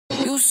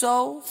You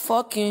so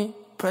fucking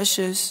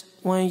precious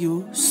when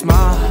you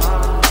smile.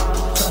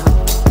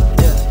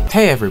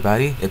 Hey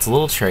everybody, it's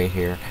Little Trey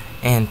here,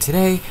 and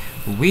today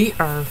we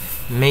are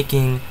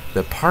making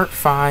the part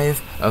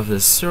 5 of the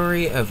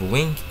story of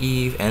Wink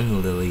Eve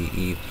and Lily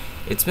Eve.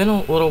 It's been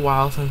a little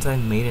while since I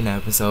made an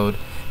episode,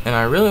 and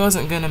I really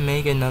wasn't going to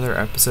make another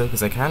episode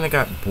because I kind of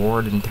got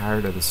bored and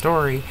tired of the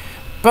story,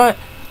 but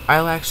I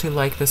actually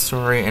like the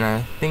story and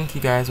I think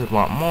you guys would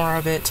want more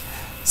of it,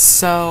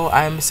 so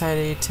I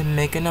decided to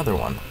make another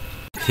one.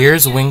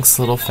 Here's Wink's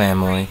little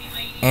family,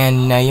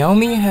 and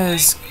Naomi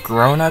has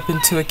grown up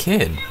into a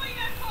kid,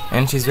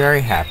 and she's very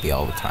happy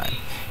all the time.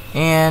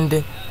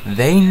 And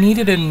they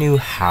needed a new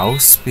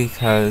house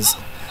because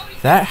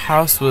that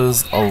house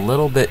was a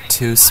little bit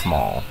too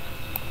small.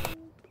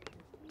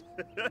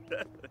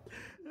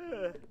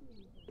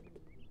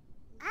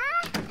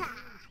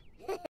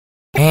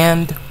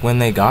 And when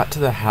they got to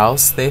the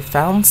house, they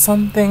found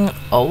something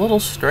a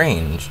little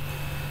strange.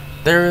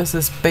 There was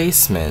this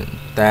basement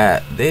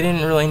that they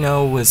didn't really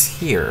know was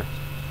here.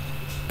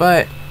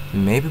 But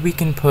maybe we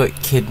can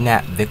put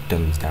kidnapped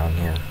victims down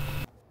here.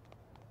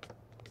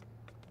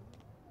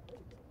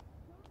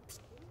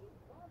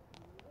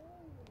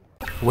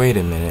 Wait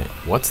a minute,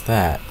 what's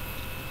that?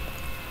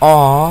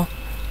 Aw,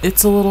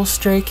 it's a little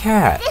stray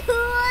cat.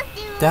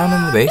 Down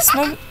in the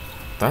basement?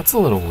 That's a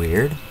little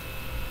weird.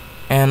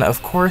 And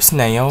of course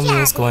Naomi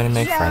is going to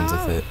make friends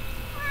with it.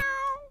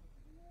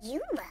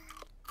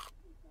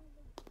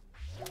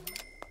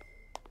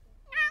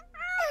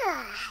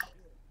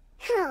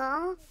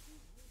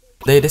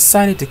 They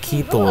decided to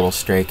keep the little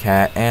stray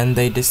cat, and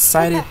they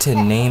decided to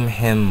name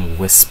him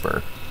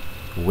Whisper.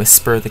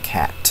 Whisper the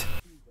cat.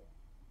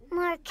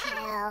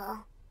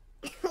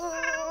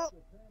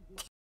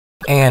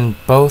 And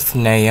both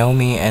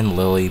Naomi and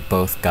Lily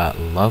both got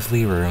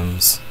lovely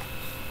rooms.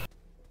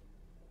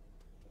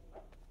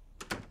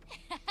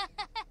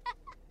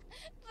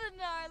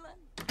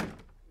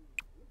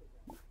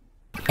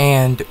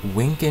 And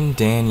Wink and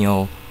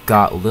Daniel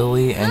got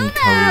Lily and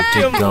Cody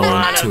to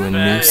go to a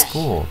new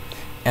school.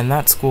 And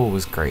that school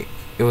was great.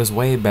 It was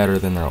way better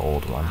than their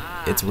old one.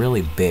 It's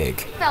really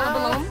big.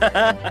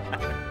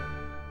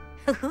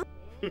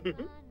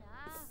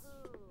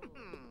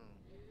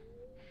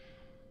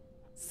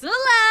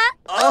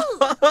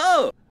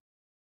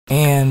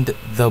 And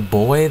the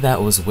boy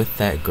that was with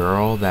that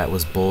girl that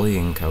was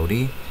bullying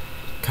Cody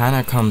kind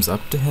of comes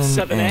up to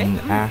him and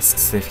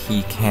asks if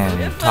he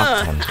can talk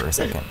to him for a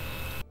second.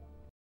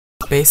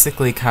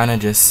 Basically kind of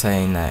just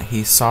saying that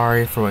he's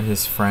sorry for what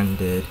his friend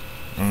did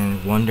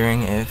and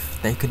wondering if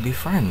they could be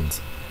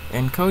friends.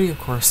 And Cody of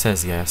course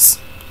says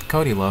yes.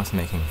 Cody loves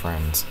making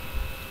friends.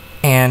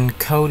 And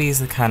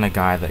Cody's the kind of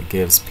guy that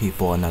gives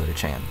people another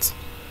chance.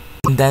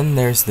 And then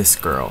there's this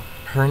girl.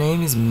 Her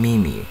name is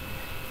Mimi,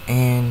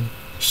 and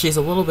she's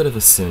a little bit of a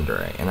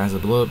tsundere and has a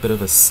little bit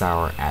of a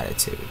sour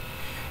attitude.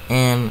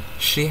 And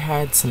she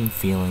had some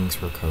feelings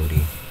for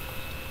Cody.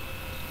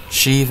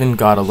 She even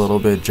got a little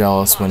bit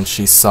jealous when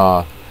she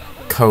saw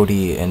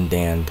Cody and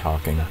Dan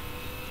talking.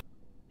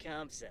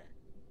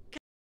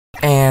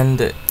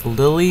 And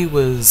Lily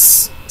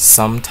was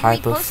some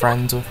type of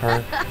friends with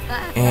her,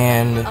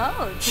 and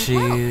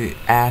she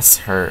asks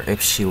her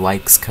if she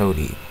likes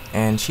Cody,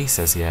 and she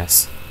says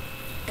yes.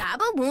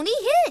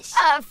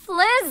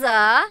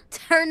 Flizza,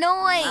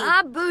 Ternoi,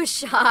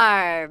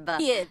 Abusharb,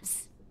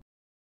 Yibs.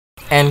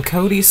 And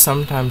Cody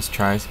sometimes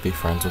tries to be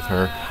friends with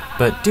her,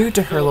 but due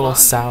to her little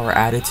sour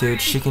attitude,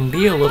 she can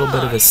be a little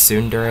bit of a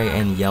tsundere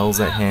and yells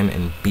at him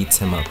and beats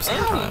him up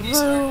sometimes.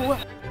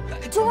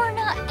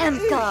 Dorna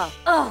Emka.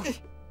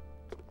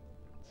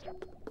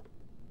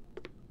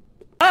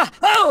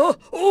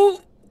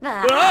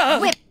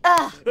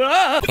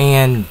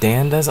 And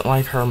Dan doesn't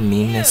like her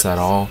meanness at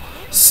all,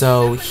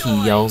 so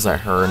he yells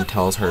at her and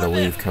tells her to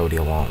leave Cody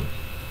alone.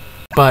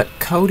 But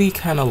Cody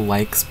kind of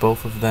likes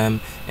both of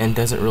them and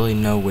doesn't really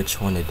know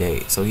which one to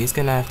date, so he's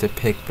gonna have to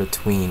pick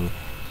between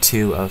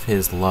two of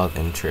his love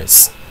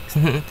interests.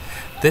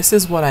 This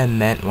is what I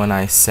meant when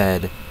I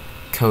said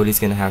Cody's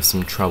gonna have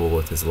some trouble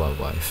with his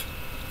love life.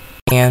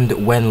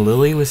 And when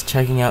Lily was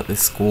checking out the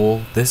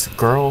school, this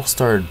girl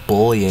started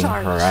bullying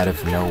her out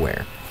of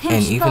nowhere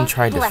and even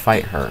tried to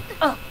fight her.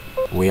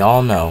 We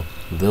all know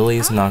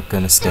Lily's not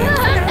gonna stand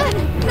for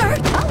that.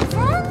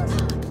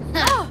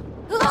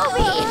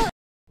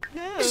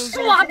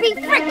 Sloppy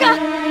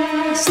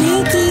fricka!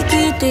 Sneaky,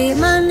 greedy,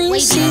 money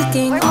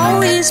seeking,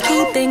 always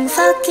keeping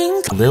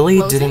fucking.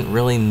 Lily didn't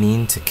really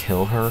mean to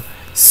kill her,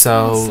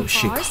 so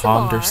she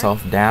calmed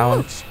herself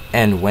down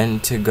and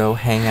went to go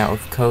hang out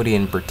with Cody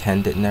and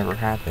pretend it never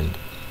happened.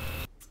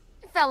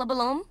 Fella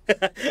Balloon.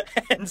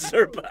 And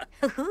Zerba.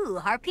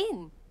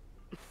 Harping.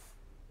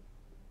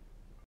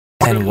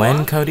 And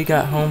when Cody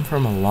got home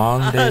from a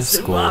long day of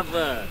school,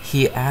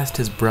 he asked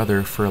his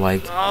brother for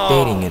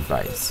dating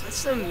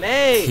advice.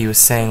 He was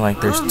saying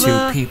there's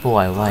two people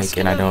I like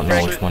and I don't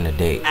know which one to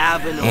date.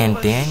 And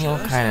Daniel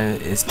kind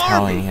of is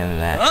telling him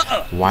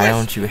that why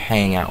don't you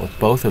hang out with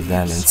both of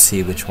them and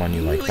see which one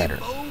you like better.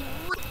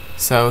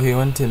 So he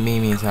went to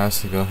Mimi's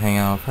house to go hang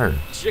out with her.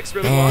 Chicks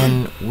really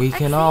And we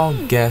can all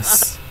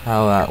guess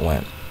how that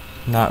went.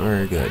 Not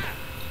very good.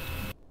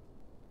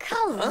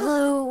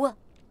 Kalu.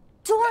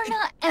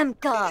 Dorna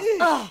Emka.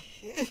 Ugh.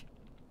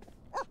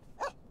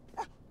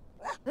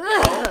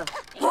 Ugh.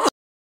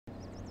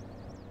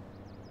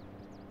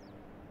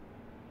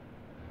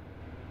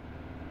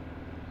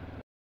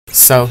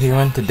 So he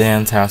went to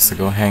Dan's house to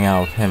go hang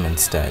out with him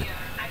instead.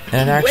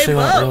 And it actually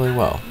went really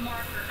well.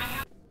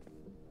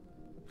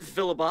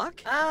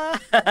 Philibok?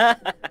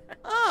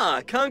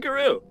 Ah,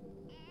 Kangaroo.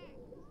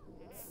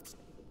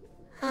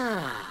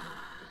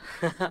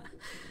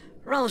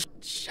 Ral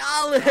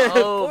Charlotte.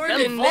 Oh,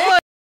 Borden boy.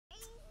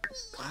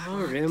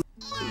 Nick. Rim.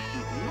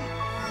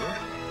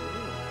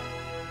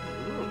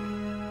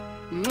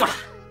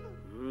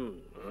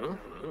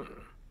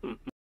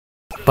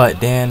 But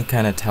Dan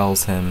kinda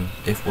tells him,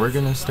 if we're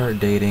gonna start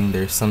dating,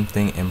 there's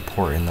something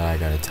important that I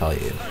gotta tell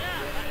you.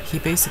 He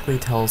basically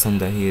tells him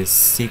that he is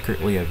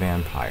secretly a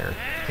vampire,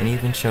 and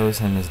even shows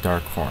him his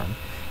dark form.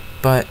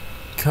 But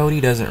Cody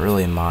doesn't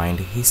really mind,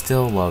 he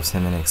still loves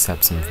him and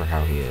accepts him for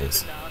how he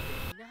is.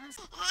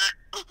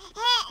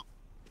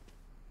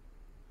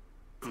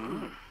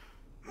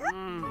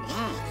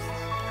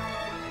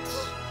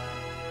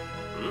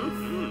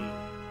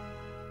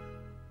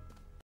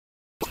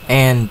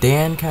 And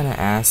Dan kinda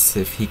asks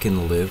if he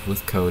can live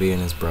with Cody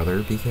and his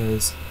brother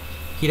because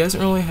he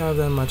doesn't really have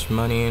that much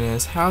money and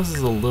his house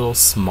is a little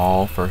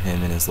small for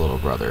him and his little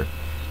brother.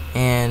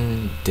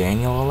 And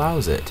Daniel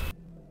allows it.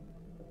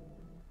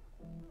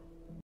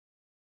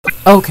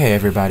 Okay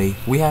everybody,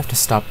 we have to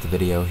stop the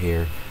video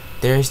here.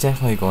 There's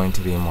definitely going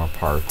to be more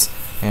parts,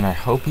 and I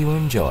hope you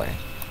enjoy.